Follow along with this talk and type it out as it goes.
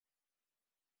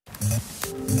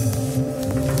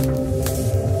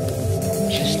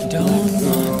Just don't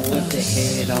know with the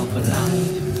head of a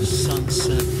lion.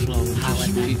 Sunset flow,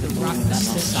 howling at the rock that's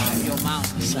inside your mouth.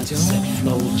 Sunset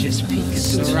flow, just peeking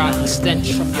through the rotten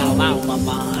stench from your mouth. My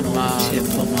mind on the tip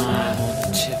of my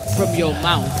from your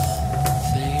mouth.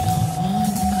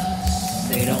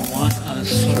 They don't want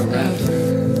us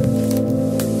forever.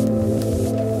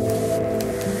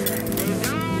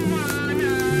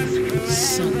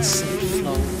 Sunset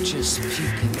flow, just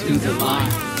peeking through the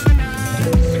line.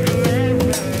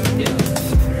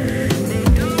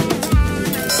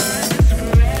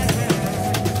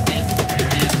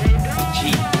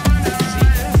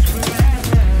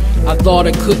 I thought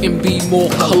it couldn't be more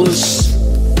colors,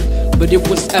 but it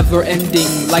was ever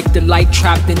ending, like the light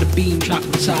trapped in the beam.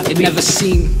 It never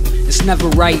seemed, it's never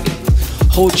right.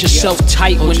 Hold yourself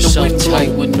tight when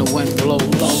the wind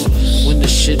blows. When the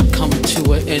shit come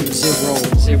to an end zero.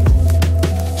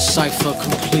 Cipher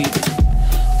complete,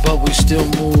 but we still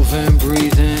moving,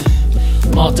 breathing,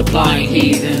 multiplying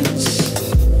heathens,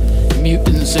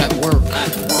 mutants at work.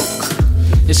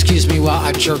 Excuse me while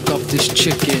I jerk up this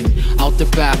chicken out the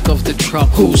back of the truck.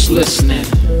 Who's listening?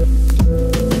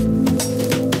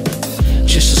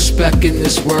 Just a speck in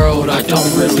this world, I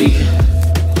don't really.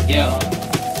 Yeah.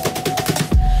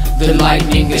 The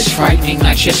lightning is frightening,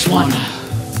 I just wanna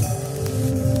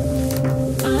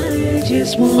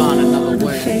find another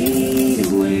way. Fade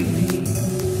away.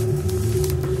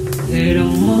 They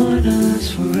don't want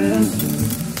us forever.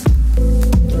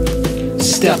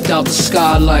 Stepped out the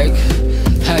sky like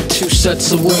had two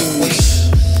sets of wings,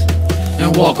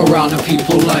 and walk around to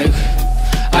people like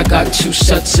I got two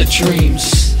sets of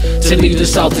dreams to lead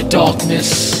us out the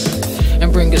darkness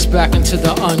and bring us back into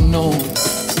the unknown.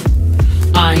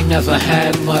 I ain't never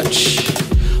had much,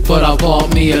 but I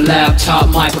bought me a laptop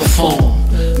microphone.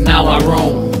 Now I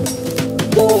roam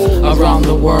around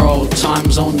the world,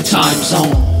 time zone to time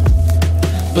zone,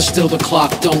 but still the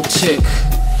clock don't tick.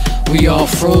 We all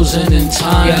frozen in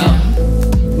time. Yeah.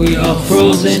 We all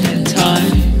frozen in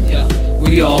time. Yeah.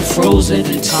 We all frozen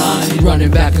in time.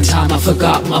 Running back in time, I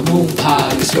forgot my moon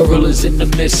pies. Gorillas in the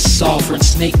mist, offering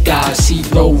snake guys. See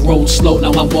roll slow,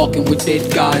 now I'm walking with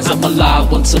dead guys. I'm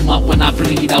alive once a month when I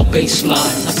bleed out bass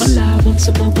lines. I'm alive once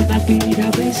a month when I bleed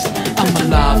out bass lines. I'm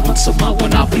alive once a month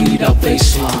when I bleed out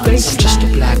bass lines. I'm just a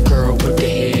black girl with the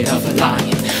head of a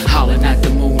lion, howling at the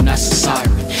moon, that's a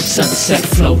siren. Sunset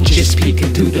flow, just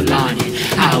peeking through the lining.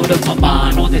 Out of my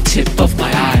mind, on the tip of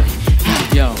my island.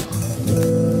 Yo.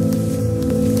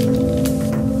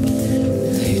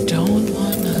 They don't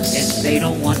want us. And they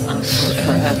don't want us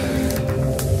forever.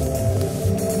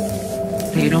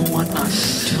 They don't want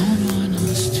us. Don't want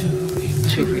us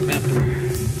to remember.